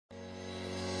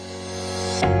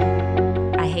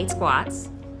I hate squats,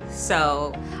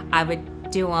 so I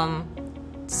would do them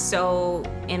so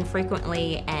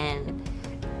infrequently and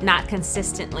not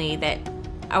consistently that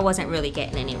I wasn't really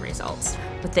getting any results.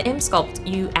 With the EMSCULPT,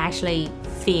 you actually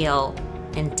feel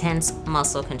intense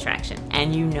muscle contraction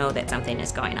and you know that something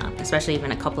is going on, especially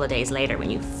even a couple of days later when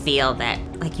you feel that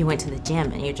like you went to the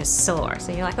gym and you're just sore.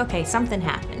 So you're like, okay, something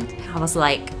happened. I was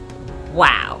like,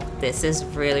 wow, this is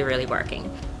really, really working.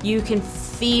 You can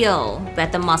feel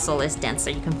that the muscle is denser.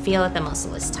 You can feel that the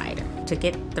muscle is tighter. To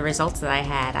get the results that I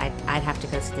had, I'd have to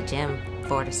go to the gym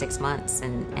 4 to 6 months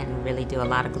and really do a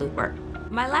lot of glute work.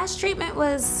 My last treatment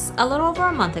was a little over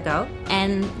a month ago,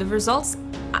 and the results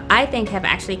I think have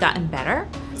actually gotten better.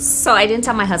 So I didn't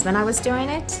tell my husband I was doing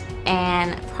it,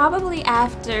 and probably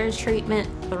after treatment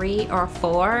 3 or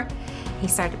 4, he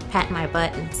started patting my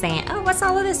butt and saying, oh, what's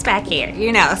all of this back here?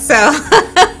 You know, so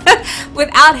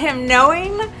without him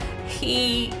knowing,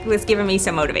 he was giving me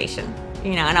some motivation.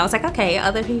 You know, and I was like, okay,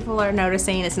 other people are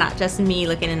noticing. It's not just me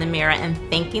looking in the mirror and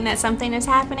thinking that something is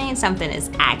happening, something is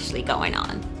actually going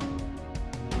on.